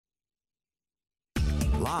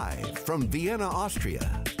Live from Vienna,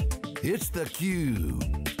 Austria, it's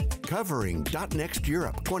theCUBE, covering .next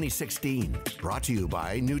Europe 2016, brought to you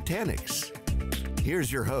by Nutanix. Here's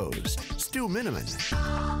your host, Stu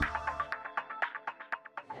Miniman.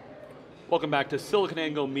 Welcome back to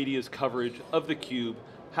SiliconANGLE Media's coverage of theCUBE.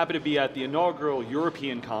 Happy to be at the inaugural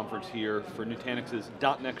European conference here for Nutanix's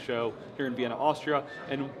 .next show here in Vienna, Austria.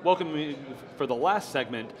 And welcome me for the last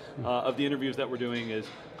segment of the interviews that we're doing is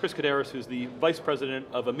Chris Kaddaras, who's the Vice President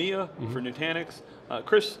of EMEA for Nutanix.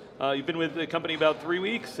 Chris, you've been with the company about 3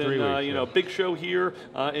 weeks, and you know, big show here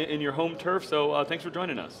in your home turf, so thanks for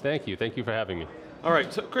joining us. Thank you for having me. All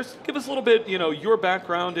right, so Chris, give us a little bit, your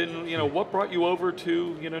background and what brought you over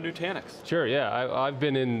to, Nutanix. Sure, yeah, I've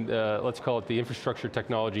been in, let's call it the infrastructure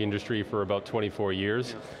technology industry for about 24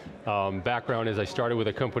 years. Yeah. Background is I started with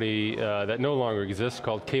a company that no longer exists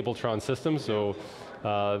called Cabletron Systems, so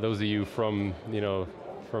those of you from,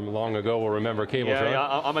 from long ago will remember Cabletron.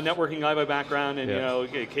 Yeah, I'm a networking guy by background, and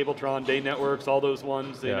Cabletron, Day Networks, all those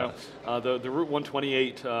ones. The Route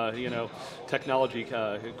 128, technology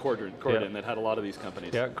cordon that had a lot of these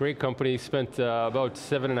companies. Yeah, great company. Spent about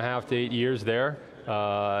 7.5 to 8 years there,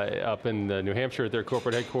 up in New Hampshire at their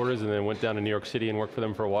corporate headquarters, and then went down to New York City and worked for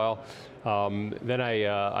them for a while. Then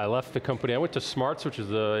I left the company. I went to Smarts, which is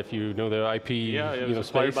if you know the IP it was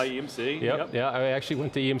acquired by EMC. Yep. Yeah, I actually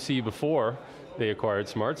went to EMC before they acquired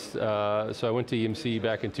Smarts. So I went to EMC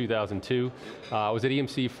back in 2002. I was at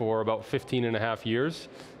EMC for about 15.5 years.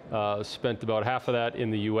 Spent about half of that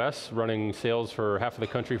in the US, running sales for half of the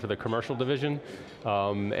country for the commercial division.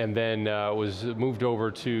 And then was moved over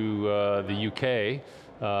to the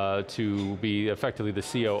UK to be effectively the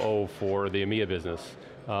COO for the EMEA business.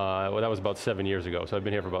 Well, that was about 7 years ago, so I've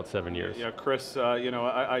been here for about 7 years. Yeah, Chris,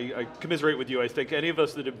 I commiserate with you. I think any of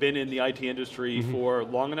us that have been in the IT industry for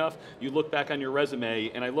long enough, you look back on your resume,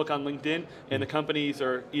 and I look on LinkedIn, and the companies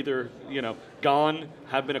are either gone,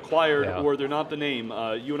 have been acquired, or they're not the name.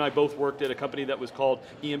 You and I both worked at a company that was called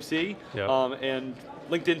EMC, and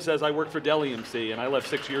LinkedIn says I worked for Dell EMC, and I left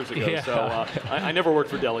 6 years ago, so I never worked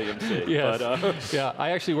for Dell EMC. Yes. But, yeah,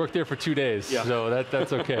 I actually worked there for 2 days, so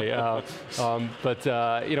that's okay.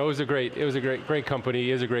 It was a great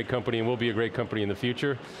company, is a great company, and will be a great company in the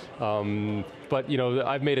future. But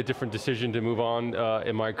I've made a different decision to move on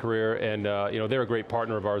in my career, and they're a great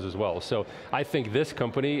partner of ours as well. So I think this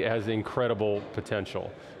company has incredible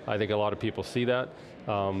potential. I think a lot of people see that.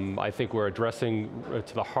 I think we're addressing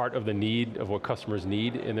to the heart of the need of what customers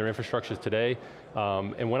need in their infrastructures today.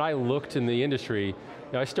 And when I looked in the industry,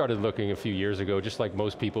 I started looking a few years ago, just like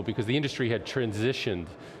most people, because the industry had transitioned,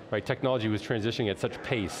 right? Technology was transitioning at such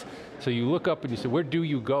pace. So you look up and you say, where do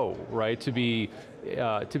you go, right? To be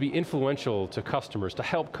influential to customers, to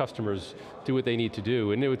help customers do what they need to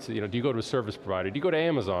do. And it's, do you go to a service provider? Do you go to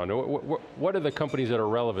Amazon? Or what are the companies that are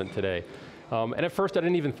relevant today? And at first I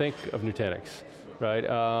didn't even think of Nutanix, right?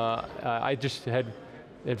 I just had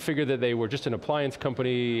figured that they were just an appliance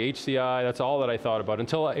company, HCI, that's all that I thought about,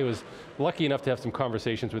 until I was lucky enough to have some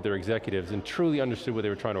conversations with their executives and truly understood what they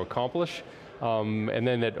were trying to accomplish. And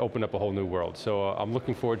then that opened up a whole new world. So I'm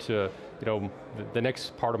looking forward to the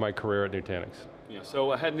next part of my career at Nutanix. Yeah,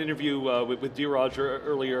 so I had an interview with Dheeraj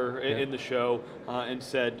earlier in the show and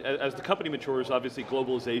said, as the company matures, obviously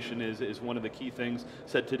globalization is one of the key things.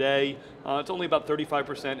 Said today, it's only about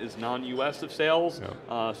 35% is non-US of sales.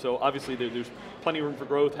 Yeah. So obviously there's plenty of room for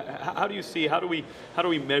growth. How do you see, how do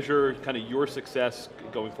we measure kind of your success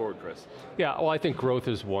going forward, Chris? Yeah, well I think growth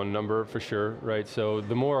is one number for sure, right? So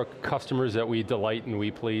the more customers that we delight and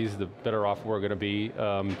we please, the better off we're going to be.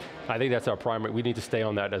 I think that's our primary, we need to stay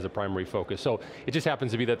on that as a primary focus. So it just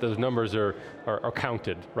happens to be that those numbers are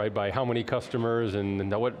counted, right, by how many customers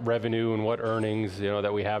and what revenue and what earnings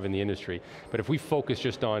that we have in the industry. But if we focus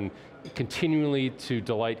just on continually to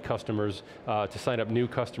delight customers, to sign up new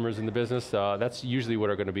customers in the business, that's usually what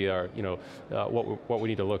are going to be our, what we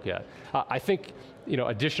need to look at. I think,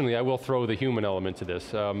 additionally, I will throw the human element to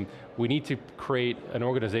this. We need to create an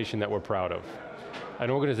organization that we're proud of, an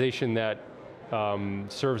organization that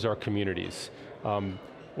serves our communities.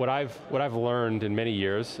 What I've learned in many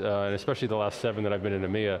years, and especially the last 7 that I've been in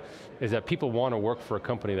EMEA, is that people want to work for a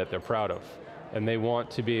company that they're proud of. And they want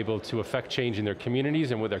to be able to affect change in their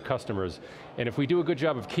communities and with their customers. And if we do a good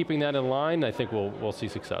job of keeping that in line, I think we'll see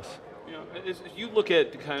success. Yeah, As you look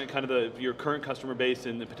at your current customer base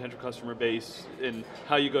and the potential customer base and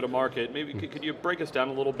how you go to market, maybe could you break us down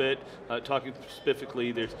a little bit, talking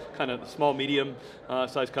specifically, there's kind of small, medium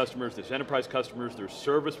sized customers, there's enterprise customers, there's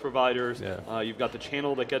service providers, you've got the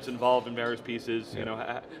channel that gets involved in various pieces, you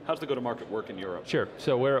know, how's the go-to-market work in Europe? Sure,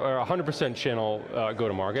 so we're 100% channel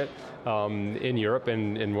go-to-market in Europe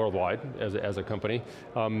and worldwide as a company.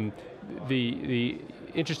 The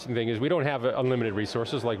interesting thing is we don't have unlimited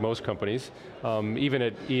resources like most companies. Even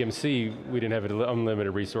at EMC, we didn't have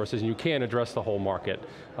unlimited resources, and you can't address the whole market.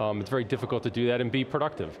 It's very difficult to do that and be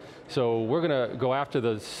productive. So we're going to go after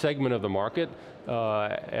the segment of the market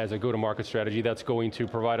as a go-to-market strategy that's going to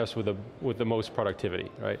provide us with the most productivity,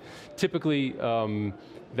 right? Typically,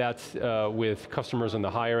 that's with customers on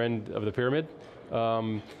the higher end of the pyramid.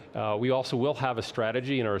 We also will have a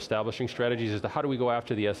strategy and are establishing strategies as to how do we go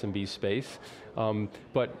after the SMB space.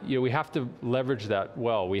 But you know, we have to leverage that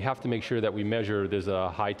well. We have to make sure that we measure there's a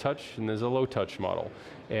high touch and there's a low touch model.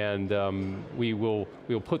 And we'll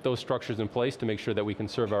put those structures in place to make sure that we can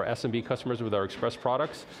serve our SMB customers with our Express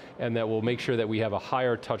products, and that we'll make sure that we have a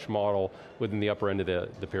higher touch model within the upper end of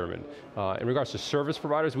the pyramid. In regards to service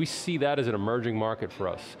providers, we see that as an emerging market for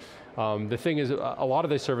us. The thing is, a lot of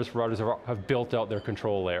the service providers have built out their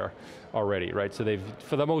control layer already, right? So they've,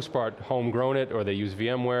 for the most part, homegrown it, or they use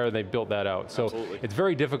VMware, and they've built that out. So it's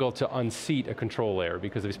very difficult to unseat a control layer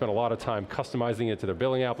because they've spent a lot of time customizing it to their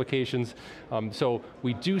billing applications. So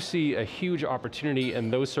we do see a huge opportunity in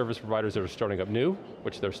those service providers that are starting up new,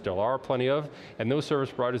 which there still are plenty of, and those service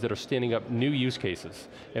providers that are standing up new use cases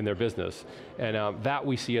in their business. And that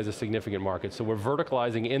we see as a significant market. So we're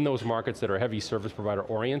verticalizing in those markets that are heavy service provider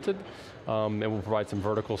oriented, and we'll provide some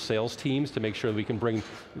vertical sales teams to make sure that we can bring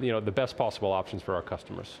the best possible options for our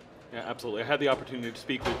customers. Yeah, absolutely. I had the opportunity to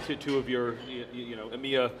speak with two of your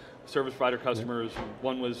EMEA service provider customers.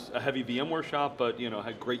 One was a heavy VMware shop, but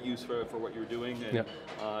had great use for what you're doing. And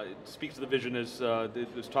it speaks to the vision as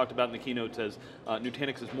it was talked about in the keynotes as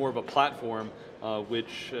Nutanix is more of a platform,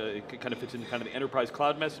 which kind of fits into kind of the enterprise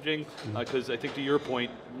cloud messaging. Because I think to your point,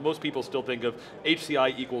 most people still think of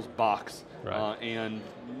HCI equals box. Right. And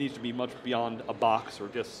needs to be much beyond a box or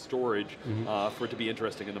just storage for it to be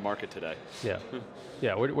interesting in the market today. Yeah,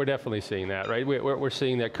 yeah, we're definitely seeing that, right? We're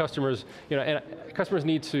seeing that customers, and customers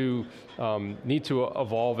need to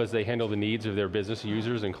evolve as they handle the needs of their business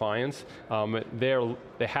users and clients.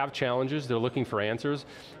 They have challenges, they're looking for answers,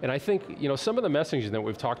 and I think some of the messaging that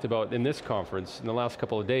we've talked about in this conference in the last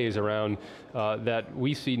couple of days around that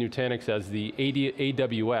we see Nutanix as the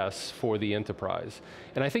AWS for the enterprise.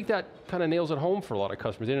 And I think that kind of nails it home for a lot of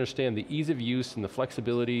customers. They understand the ease of use and the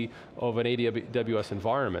flexibility of an AWS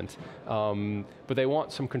environment, but they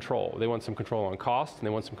want some control. They want some control on cost, and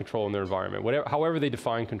they want some control in their environment. However they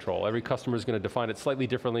define control. Every customer is going to define it slightly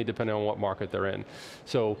differently depending on what market they're in.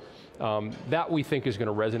 So that we think is going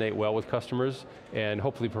to resonate well with customers and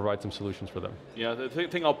hopefully provide some solutions for them. Yeah, the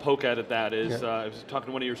thing I'll poke at that is, I was talking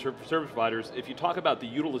to one of your service providers, if you talk about the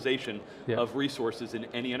utilization of resources in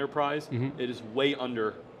any enterprise, it is way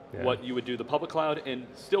under what you would do the public cloud, and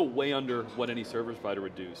still way under what any service provider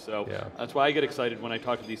would do. So that's why I get excited when I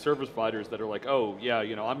talk to these service providers that are like, oh yeah,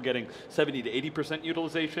 I'm getting 70 to 80%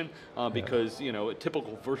 utilization because a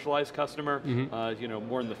typical virtualized customer,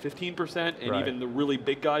 more in the 15%, and even the really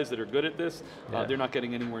big guys that are good at this, they're not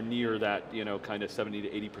getting anywhere near that kind of 70 to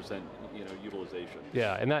 80% utilization.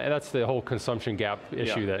 Yeah, and that's the whole consumption gap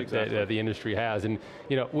issue that the industry has, and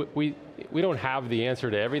we don't have the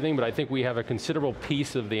answer to everything, but I think we have a considerable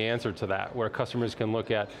piece of the answer to that, where customers can look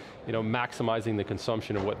at maximizing the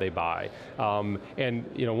consumption of what they buy. And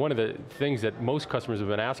one of the things that most customers have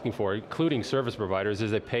been asking for, including service providers,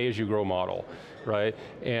 is a pay-as-you-grow model, right?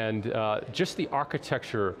 And just the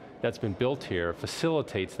architecture that's been built here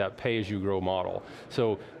facilitates that pay-as-you-grow model.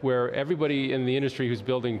 So where everybody in the industry who's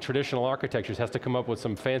building traditional architectures has to come up with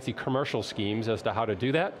some fancy commercial schemes as to how to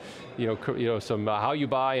do that, some how you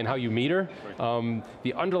buy and how you meter,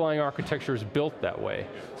 the underlying architecture is built that way.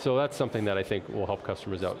 So that's something that I think will help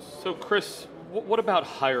customers out. So Chris, what about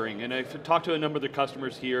hiring? And I've talked to a number of the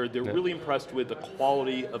customers here, they're really impressed with the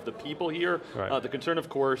quality of the people here. The concern, of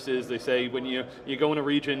course, is they say when you go in a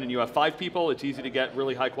region and you have 5 people, it's easy to get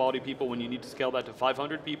really high quality people. When you need to scale that to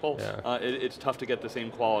 500 people, it's tough to get the same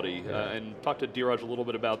quality. And talk to Dheeraj a little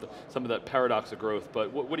bit about some of that paradox of growth,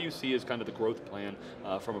 but what do you see as kind of the growth plan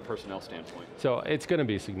from a personnel standpoint? So it's going to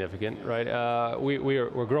be significant, right?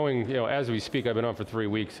 We're growing, as we speak. I've been on for 3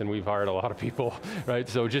 weeks and we've hired a lot of people, right?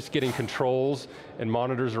 So just getting controls controls and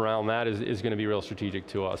monitors around that is going to be real strategic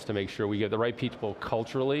to us to make sure we get the right people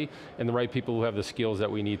culturally and the right people who have the skills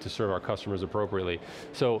that we need to serve our customers appropriately.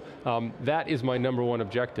 So that is my #1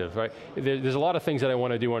 objective, right? There's a lot of things that I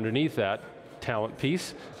want to do underneath that talent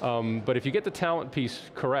piece, but if you get the talent piece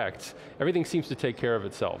correct, everything seems to take care of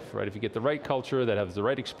itself, right? If you get the right culture that has the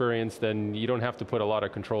right experience, then you don't have to put a lot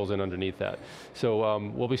of controls in underneath that. So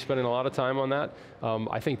we'll be spending a lot of time on that.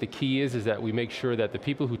 I think the key is that we make sure that the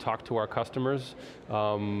people who talk to our customers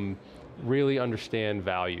really understand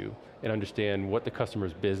value and understand what the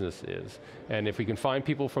customer's business is. And if we can find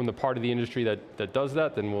people from the part of the industry that does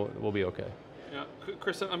that, then we'll be okay. Yeah,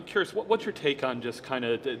 Chris, I'm curious, what's your take on just kind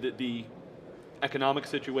of the economic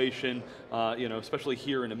situation, especially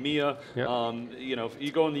here in EMEA. Yep. If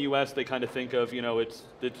you go in the US, they kind of think of, it's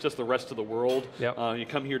just the rest of the world. Yep. You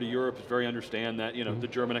come here to Europe, it's very understand that, the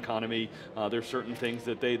German economy, there's certain things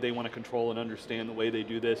that they want to control and understand the way they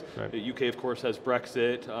do this. Right. The UK, of course, has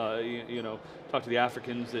Brexit. Talk to the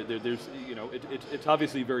Africans. It's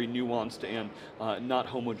obviously very nuanced and not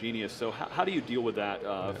homogeneous. So how do you deal with that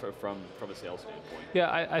from a sales standpoint?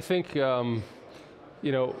 Yeah, I think,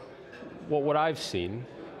 what I've seen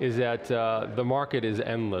is that the market is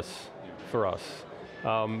endless for us.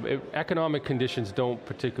 Economic conditions don't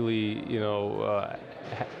particularly,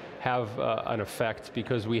 have an effect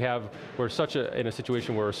because we're in a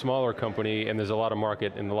situation where we're a smaller company and there's a lot of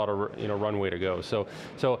market and a lot of runway to go. So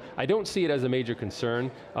I don't see it as a major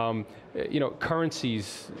concern.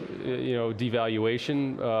 Currencies,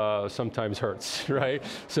 devaluation sometimes hurts, right?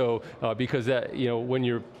 So because that,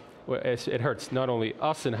 it hurts not only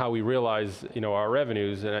us and how we realize our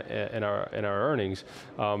revenues and our earnings,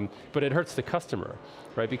 but it hurts the customer,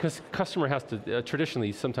 right? Because customer has to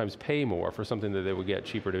traditionally sometimes pay more for something that they would get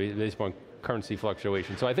cheaper based on currency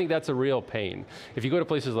fluctuation. So I think that's a real pain. If you go to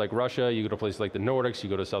places like Russia, you go to places like the Nordics, you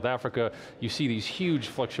go to South Africa, you see these huge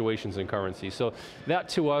fluctuations in currency. So that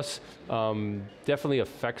to us definitely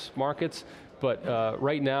affects markets. But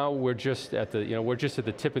right now, we're just at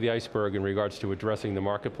the tip of the iceberg in regards to addressing the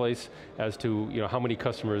marketplace as to how many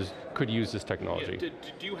customers could use this technology. Yeah,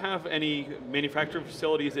 do you have any manufacturing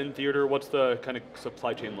facilities in theater? What's the kind of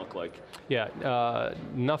supply chain look like? Yeah,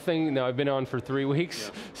 nothing. Now I've been on for 3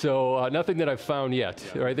 weeks, so nothing that I've found yet.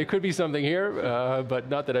 Yeah. Right, there could be something here, but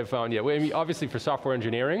not that I've found yet. I mean, obviously for software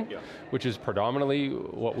engineering, which is predominantly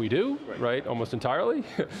what we do, right? Almost entirely.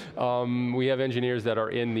 We have engineers that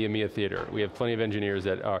are in the EMEA theater. We have plenty of engineers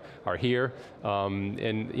that are here,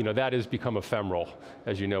 and that has become ephemeral,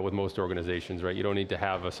 as you know, with most organizations, right? You don't need to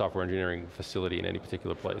have a software engineering facility in any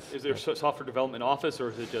particular place. Is there a software development office, or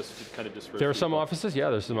is it just kind of dispersed? There are some offices, yeah.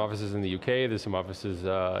 There's some offices in the UK. There's some offices,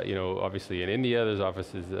 obviously in India. There's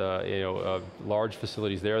offices, large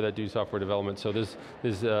facilities there that do software development. So there's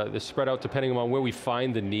spread out depending on where we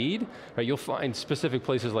find the need. Right? You'll find specific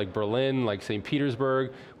places like Berlin, like St.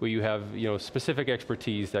 Petersburg, where you have specific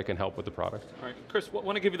expertise that can help with the product. All right, Chris,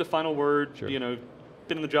 want to give you the final word. Sure.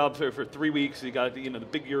 Been in the job for 3 weeks. You got the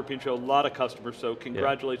big European show, a lot of customers. So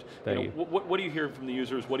congratulations. Yeah, thank you. What do you hear from the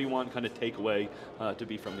users? What do you want kind of takeaway to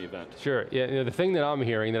be from the event? Sure. Yeah. The thing that I'm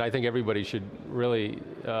hearing that I think everybody should really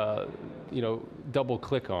double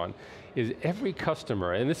click on is every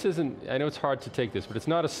customer. And this isn't. I know it's hard to take this, but it's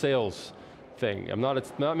not a sales thing.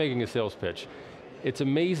 It's not making a sales pitch. It's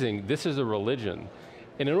amazing. This is a religion.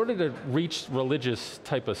 And in order to reach religious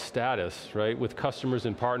type of status, right, with customers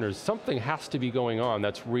and partners, something has to be going on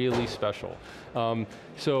that's really special.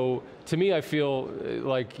 So to me, I feel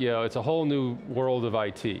like it's a whole new world of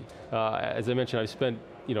IT. As I mentioned, I've spent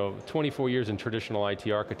 24 years in traditional IT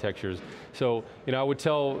architectures. So I would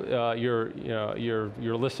tell your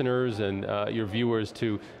listeners and your viewers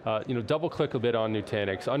to double click a bit on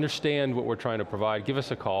Nutanix, understand what we're trying to provide, give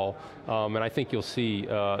us a call, and I think you'll see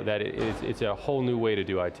that it's a whole new way to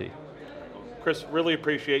do IT. Chris, really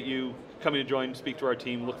appreciate you coming to speak to our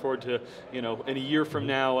team. Look forward to, in a year from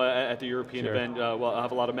now at the European event. We'll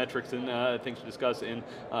have a lot of metrics and things to discuss, and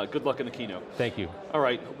good luck in the keynote. Thank you. All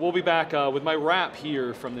right, we'll be back with my wrap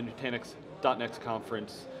here from the Nutanix .NEXT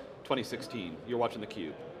Conference 2016. You're watching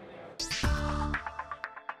theCUBE.